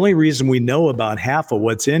 The only reason we know about half of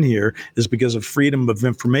what's in here is because of Freedom of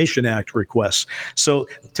Information Act requests. So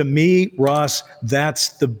to me, Ross, that's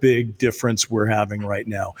the big difference we're having right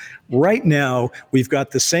now. Right now, we've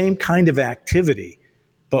got the same kind of activity,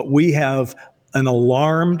 but we have an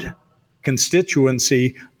alarmed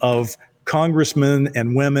constituency of congressmen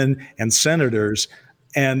and women and senators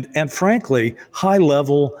and frankly,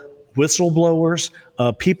 high-level whistleblowers,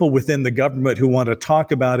 people within the government who want to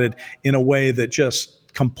talk about it in a way that just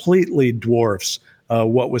completely dwarfs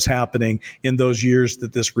what was happening in those years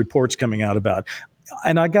that this report's coming out about.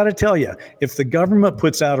 And I got to tell you, if the government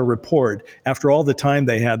puts out a report after all the time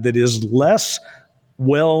they had that is less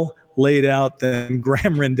well laid out than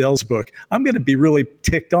Graham Rendell's book, I'm going to be really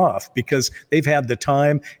ticked off because they've had the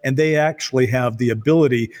time and they actually have the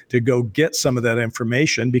ability to go get some of that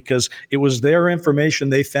information because it was their information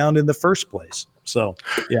they found in the first place. So,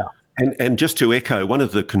 yeah. And just to echo, one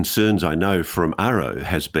of the concerns I know from ARO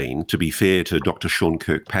has been, to be fair to Dr. Sean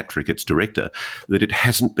Kirkpatrick, its director, that it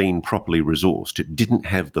hasn't been properly resourced. It didn't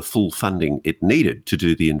have the full funding it needed to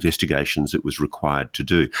do the investigations it was required to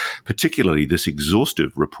do, particularly this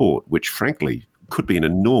exhaustive report, which frankly could be an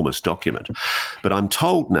enormous document. But I'm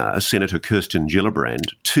told now Senator Kirsten Gillibrand,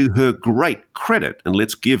 to her great credit, and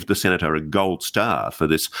let's give the senator a gold star for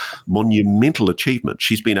this monumental achievement,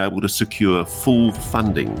 she's been able to secure full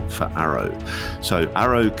funding for ARO. So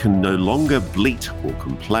ARO can no longer bleat or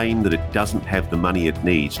complain that it doesn't have the money it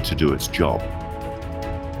needs to do its job.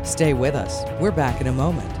 Stay with us. We're back in a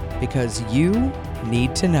moment because you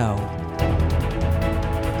need to know.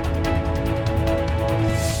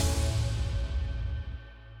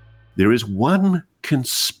 There is one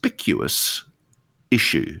conspicuous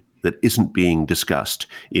issue that isn't being discussed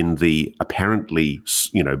in the apparently,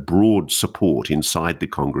 broad support inside the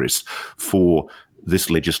Congress for this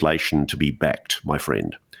legislation to be backed, my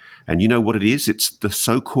friend. And you know what it is? It's the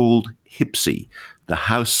so-called HPSCI, the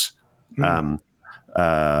House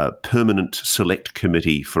Permanent Select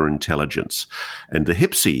Committee for Intelligence. And the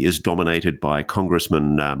HPSCI is dominated by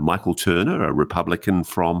Congressman Michael Turner, a Republican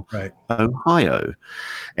from Ohio,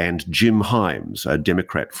 and Jim Himes, a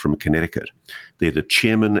Democrat from Connecticut. They're the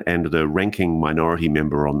chairman and the ranking minority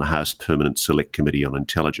member on the House Permanent Select Committee on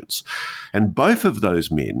Intelligence. And both of those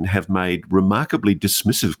men have made remarkably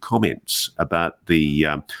dismissive comments about the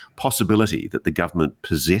possibility that the government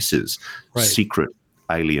possesses secret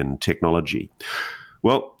alien technology.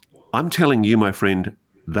 Well, I'm telling you, my friend,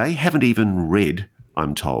 they haven't even read,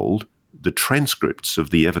 I'm told, the transcripts of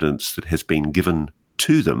the evidence that has been given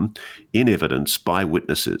to them in evidence by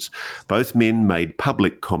witnesses. Both men made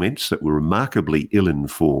public comments that were remarkably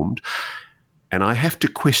ill-informed. And I have to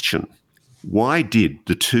question, why did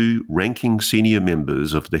the two ranking senior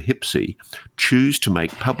members of the HPSCI choose to make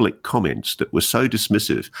public comments that were so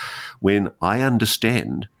dismissive when I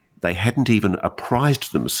understand they hadn't even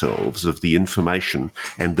apprised themselves of the information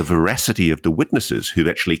and the veracity of the witnesses who've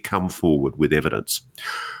actually come forward with evidence?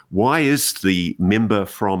 Why is the member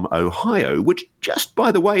from Ohio, which just,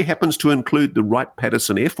 by the way, happens to include the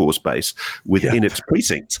Wright-Patterson Air Force Base within its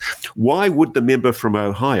precincts, why would the member from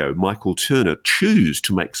Ohio, Michael Turner, choose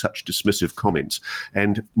to make such dismissive comments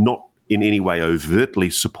and not in any way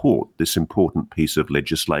overtly support this important piece of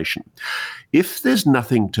legislation? If there's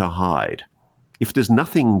nothing to hide, if there's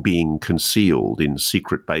nothing being concealed in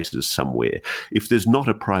secret bases somewhere, if there's not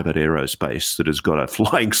a private aerospace that has got a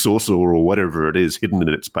flying saucer or whatever it is hidden in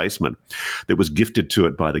its basement that was gifted to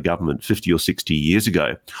it by the government 50 or 60 years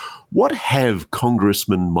ago, what have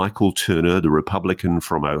Congressman Michael Turner, the Republican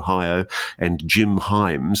from Ohio, and Jim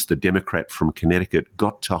Himes, the Democrat from Connecticut,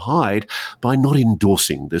 got to hide by not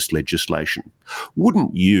endorsing this legislation?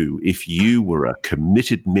 Wouldn't you, if you were a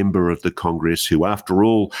committed member of the Congress who, after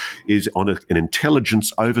all, is on an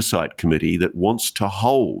intelligence oversight committee that wants to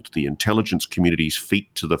hold the intelligence community's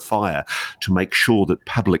feet to the fire to make sure that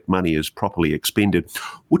public money is properly expended,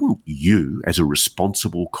 wouldn't you, as a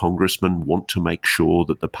responsible congressman, want to make sure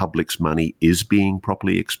that the public's money is being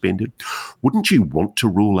properly expended? Wouldn't you want to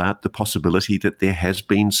rule out the possibility that there has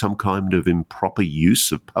been some kind of improper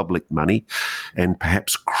use of public money and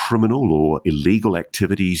perhaps criminal or illegal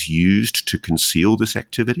activities used to conceal this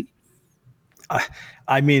activity?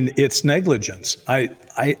 I mean, it's negligence.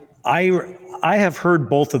 I have heard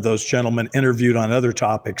both of those gentlemen interviewed on other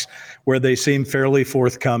topics where they seem fairly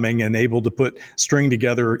forthcoming and able to string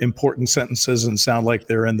together important sentences and sound like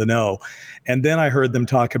they're in the know. And then I heard them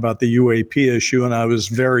talk about the UAP issue, and I was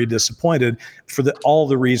very disappointed for all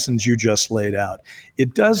the reasons you just laid out.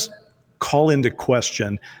 It does call into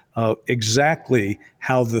question exactly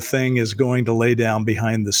how the thing is going to lay down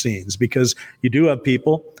behind the scenes, because you do have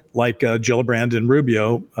people like Gillibrand and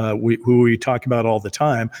Rubio, who we talk about all the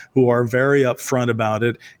time, who are very upfront about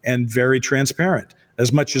it and very transparent,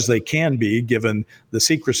 as much as they can be, given the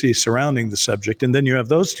secrecy surrounding the subject. And then you have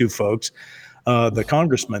those two folks, the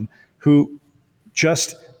congressmen, who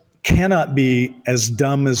just cannot be as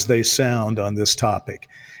dumb as they sound on this topic.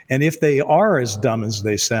 And if they are as dumb as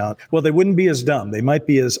they sound, well, they wouldn't be as dumb. They might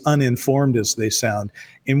be as uninformed as they sound,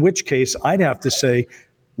 in which case I'd have to say,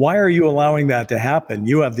 why are you allowing that to happen?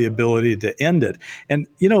 You have the ability to end it. And,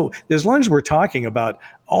 as long as we're talking about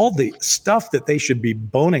all the stuff that they should be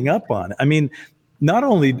boning up on, I mean, not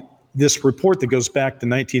only this report that goes back to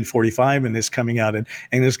 1945 and is coming out and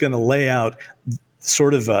is going to lay out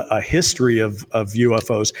sort of a history of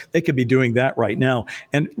UFOs. They could be doing that right now.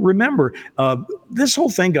 And remember, this whole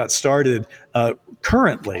thing got started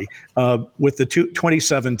currently with the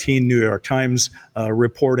 2017 New York Times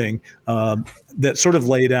reporting that sort of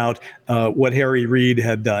laid out what Harry Reid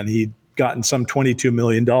had done. He'd gotten some $22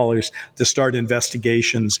 million to start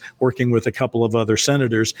investigations, working with a couple of other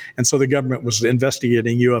senators. And so the government was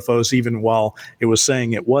investigating UFOs even while it was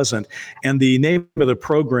saying it wasn't. And the name of the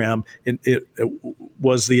program, it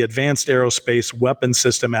was the Advanced Aerospace Weapon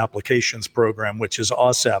System Applications Program, which is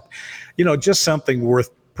AAWSAP. Just something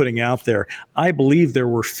worth putting out there. I believe there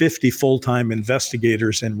were 50 full-time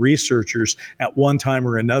investigators and researchers at one time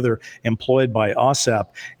or another employed by AAWSAP.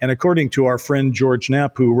 And according to our friend George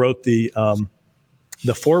Knapp, who wrote the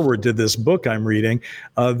foreword to this book I'm reading,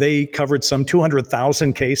 they covered some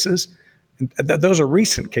 200,000 cases. Those are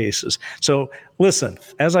recent cases. So listen,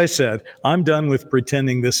 as I said, I'm done with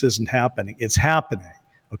pretending this isn't happening. It's happening.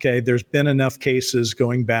 Okay, there's been enough cases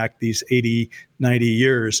going back these 80, 90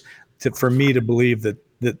 years for me to believe that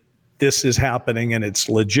this is happening and it's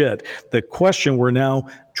legit. The question we're now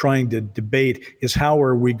trying to debate is, how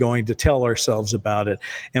are we going to tell ourselves about it?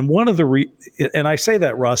 And one of and I say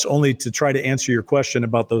that, Ross, only to try to answer your question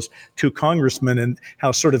about those two congressmen and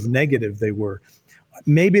how sort of negative they were.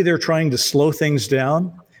 Maybe they're trying to slow things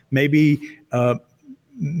down. Maybe a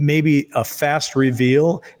fast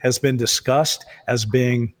reveal has been discussed as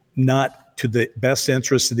being not to the best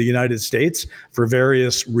interest of the United States for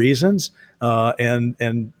various reasons.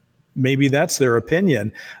 And maybe that's their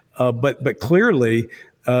opinion, but clearly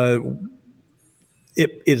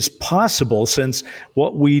it is possible, since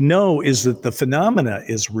what we know is that the phenomena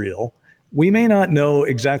is real. We may not know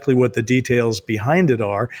exactly what the details behind it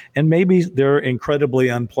are, and maybe they're incredibly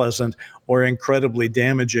unpleasant or incredibly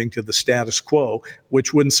damaging to the status quo,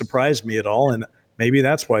 which wouldn't surprise me at all. And maybe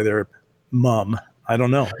that's why they're mum. I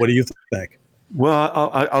don't know. What do you think? Well,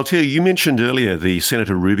 I'll tell you, you mentioned earlier the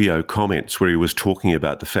Senator Rubio comments where he was talking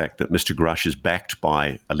about the fact that Mr. Grush is backed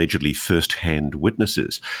by allegedly first-hand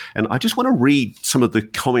witnesses. And I just want to read some of the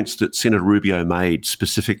comments that Senator Rubio made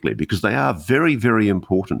specifically, because they are very, very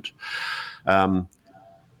important.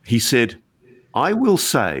 He said, "I will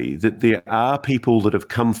say that there are people that have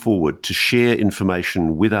come forward to share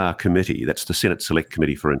information with our committee," that's the Senate Select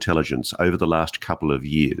Committee for Intelligence, "over the last couple of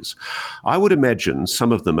years. I would imagine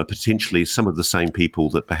some of them are potentially some of the same people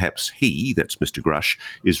that perhaps he," that's Mr. Grush,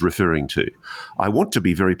 "is referring to. I want to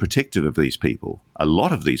be very protective of these people. A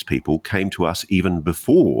lot of these people came to us even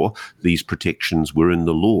before these protections were in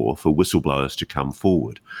the law for whistleblowers to come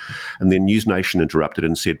forward." And then News Nation interrupted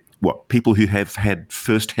and said, "What, people who have had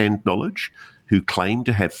first-hand knowledge? Who claim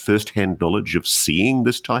to have first-hand knowledge of seeing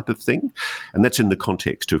this type of thing?" And that's in the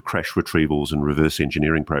context of crash retrievals and reverse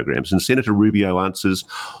engineering programs. And Senator Rubio answers,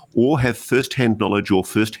 "Or have first-hand knowledge or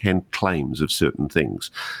first-hand claims of certain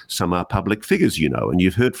things. Some are public figures, and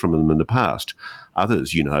you've heard from them in the past.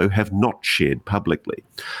 Others, have not shared publicly.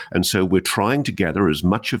 And so we're trying to gather as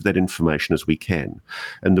much of that information as we can.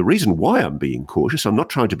 And the reason why I'm being cautious, I'm not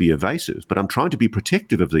trying to be evasive, but I'm trying to be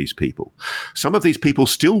protective of these people. Some of these people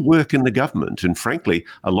still work in the government, and frankly,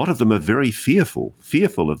 a lot of them are very fearful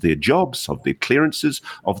of their jobs, of their clearances,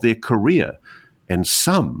 of their career. And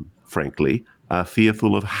some, frankly, are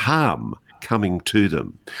fearful of harm coming to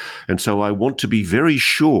them. And so I want to be very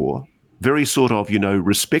sure, very sort of,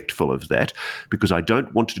 respectful of that, because I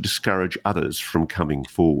don't want to discourage others from coming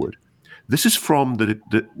forward." This is from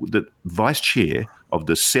the Vice Chair of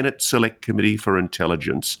the Senate Select Committee for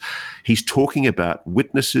Intelligence. He's talking about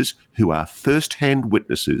witnesses who are first-hand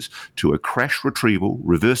witnesses to a crash retrieval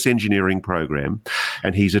reverse engineering program,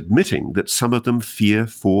 and he's admitting that some of them fear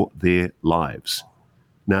for their lives.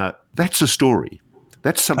 Now, that's a story.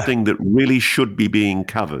 That's something that really should be being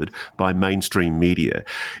covered by mainstream media.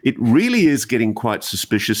 It really is getting quite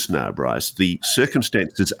suspicious now, Bryce, the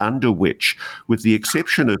circumstances under which, with the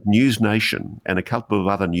exception of News Nation and a couple of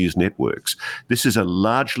other news networks, this is a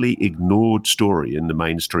largely ignored story in the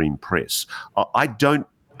mainstream press. I don't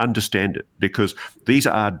understand it, because these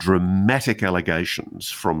are dramatic allegations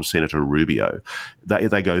from Senator Rubio.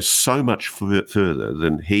 They go so much further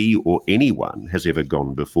than he or anyone has ever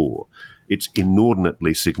gone before. It's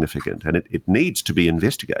inordinately significant, and it needs to be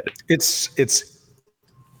investigated. It's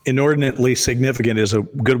inordinately significant is a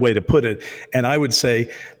good way to put it. And I would say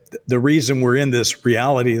the reason we're in this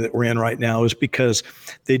reality that we're in right now is because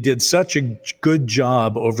they did such a good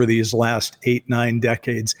job over these last 8-9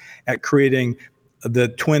 decades at creating the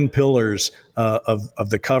twin pillars of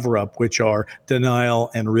the cover-up, which are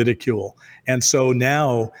denial and ridicule. And so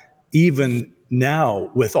now, even now,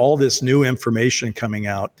 with all this new information coming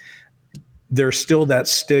out, there's still that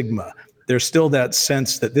stigma. There's still that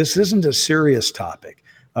sense that this isn't a serious topic.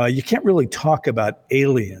 You can't really talk about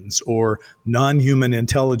aliens or non-human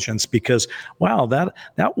intelligence because, wow,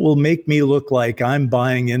 that will make me look like I'm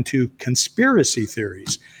buying into conspiracy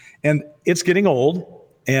theories. And it's getting old,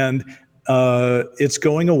 and it's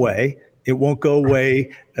going away. It won't go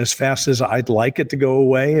away as fast as I'd like it to go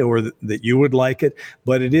away, or that you would like it,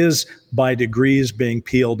 but it is by degrees being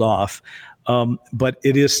peeled off. But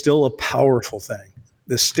it is still a powerful thing.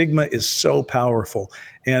 The stigma is so powerful.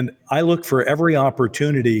 And I look for every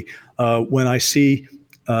opportunity when I see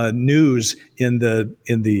news in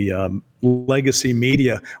the legacy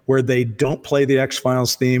media where they don't play the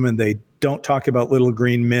X-Files theme, and they don't talk about little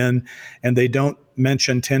green men, and they don't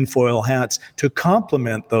mention tinfoil hats, to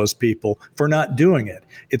compliment those people for not doing it.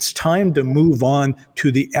 It's time to move on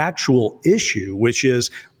to the actual issue, which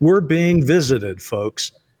is we're being visited,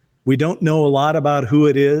 folks. We don't know a lot about who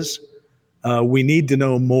it is. We need to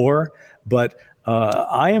know more, but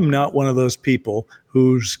I am not one of those people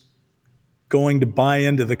who's going to buy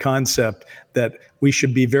into the concept that we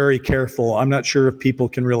should be very careful. I'm not sure if people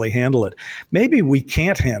can really handle it. Maybe we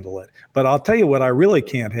can't handle it, but I'll tell you what I really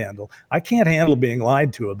can't handle. I can't handle being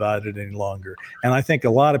lied to about it any longer. And I think a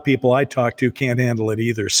lot of people I talk to can't handle it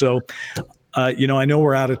either. So, I know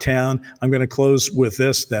we're out of town. I'm going to close with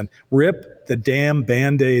this then. Rip the damn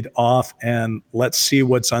Band-Aid off and let's see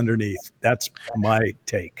what's underneath. That's my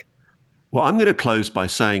take. Well, I'm going to close by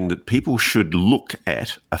saying that people should look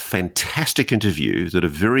at a fantastic interview that a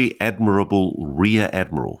very admirable Rear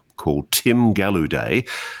Admiral called Tim Gallaudet,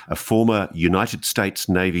 a former United States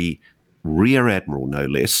Navy Rear Admiral, no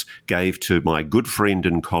less, gave to my good friend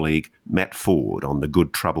and colleague Matt Ford on the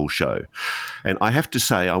Good Trouble show. And I have to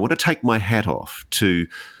say, I want to take my hat off to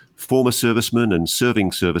former servicemen and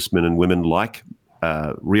serving servicemen and women like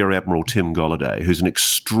Rear Admiral Tim Gallaudet, who's an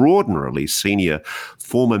extraordinarily senior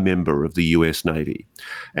former member of the US Navy.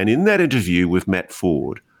 And in that interview with Matt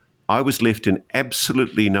Ford, I was left in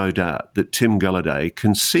absolutely no doubt that Tim Gallaudet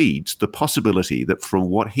concedes the possibility that from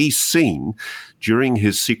what he's seen during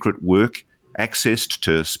his secret work, accessed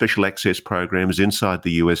to special access programs inside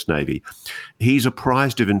the US Navy, he's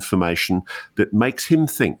apprised of information that makes him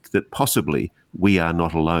think that possibly we are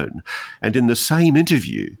not alone. And in the same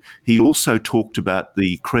interview, he also talked about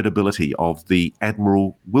the credibility of the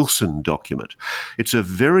Admiral Wilson document. It's a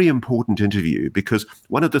very important interview because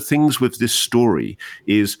one of the things with this story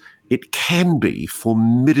is it can be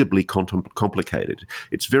formidably complicated.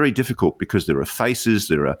 It's very difficult because there are faces,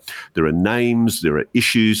 there are names, there are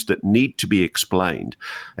issues that need to be explained.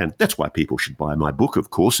 And that's why people should buy my book,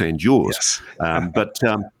 of course, and yours.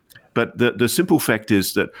 Yes. But the simple fact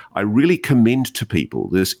is that I really commend to people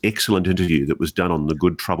this excellent interview that was done on the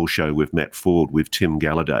Good Trouble show with Matt Ford with Tim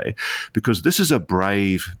Gallaudet, because this is a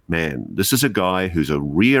brave man. This is a guy who's a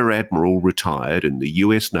Rear Admiral retired in the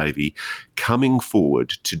US Navy coming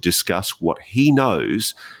forward to discuss what he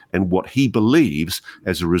knows and what he believes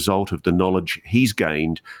as a result of the knowledge he's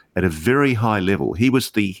gained at a very high level. He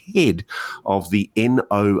was the head of the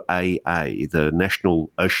NOAA, the National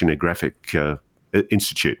Oceanographic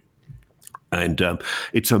Institute. And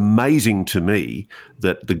it's amazing to me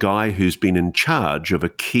that the guy who's been in charge of a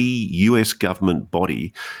key US government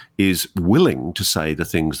body is willing to say the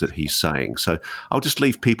things that he's saying. So I'll just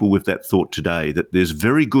leave people with that thought today, that there's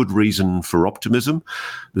very good reason for optimism.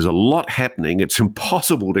 There's a lot happening. It's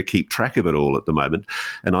impossible to keep track of it all at the moment.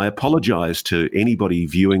 And I apologize to anybody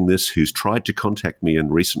viewing this who's tried to contact me in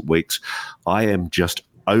recent weeks. I am just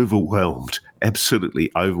overwhelmed,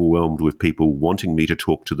 absolutely overwhelmed with people wanting me to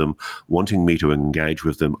talk to them, wanting me to engage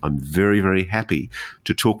with them. I'm very, very happy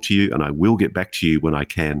to talk to you, and I will get back to you when I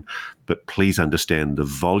can. But please understand the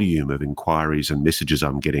volume of inquiries and messages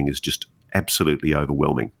I'm getting is just absolutely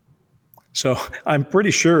overwhelming. So I'm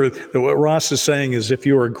pretty sure that what Ross is saying is if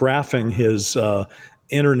you were graphing his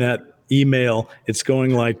internet email, it's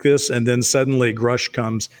going like this, and then suddenly Grush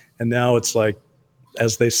comes, and now it's like,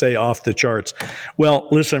 as they say, off the charts. Well,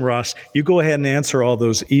 listen, Ross, you go ahead and answer all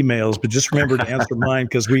those emails, but just remember to answer mine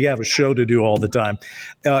because we have a show to do all the time.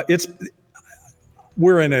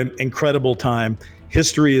 We're in an incredible time.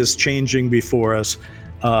 History is changing before us.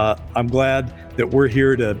 I'm glad that we're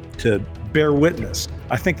here to bear witness.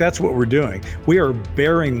 I think that's what we're doing. We are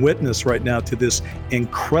bearing witness right now to this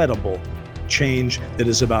incredible change that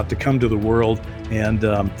is about to come to the world. And,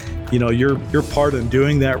 you're part in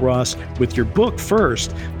doing that, Ross, with your book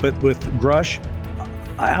first, but with Grush,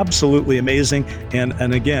 absolutely amazing.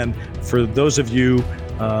 And again, for those of you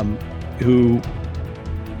who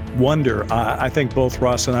wonder, I think both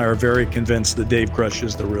Ross and I are very convinced that Dave Grush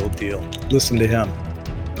is the real deal. Listen to him.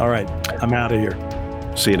 All right, I'm out of here.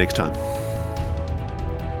 See you next time.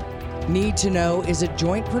 Need to Know is a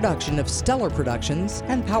joint production of Stellar Productions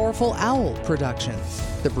and Powerful Owl Productions.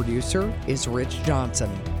 The producer is Rich Johnson.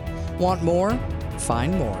 Want more?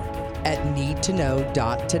 Find more at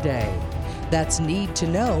needtoknow.today. That's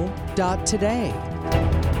needtoknow.today.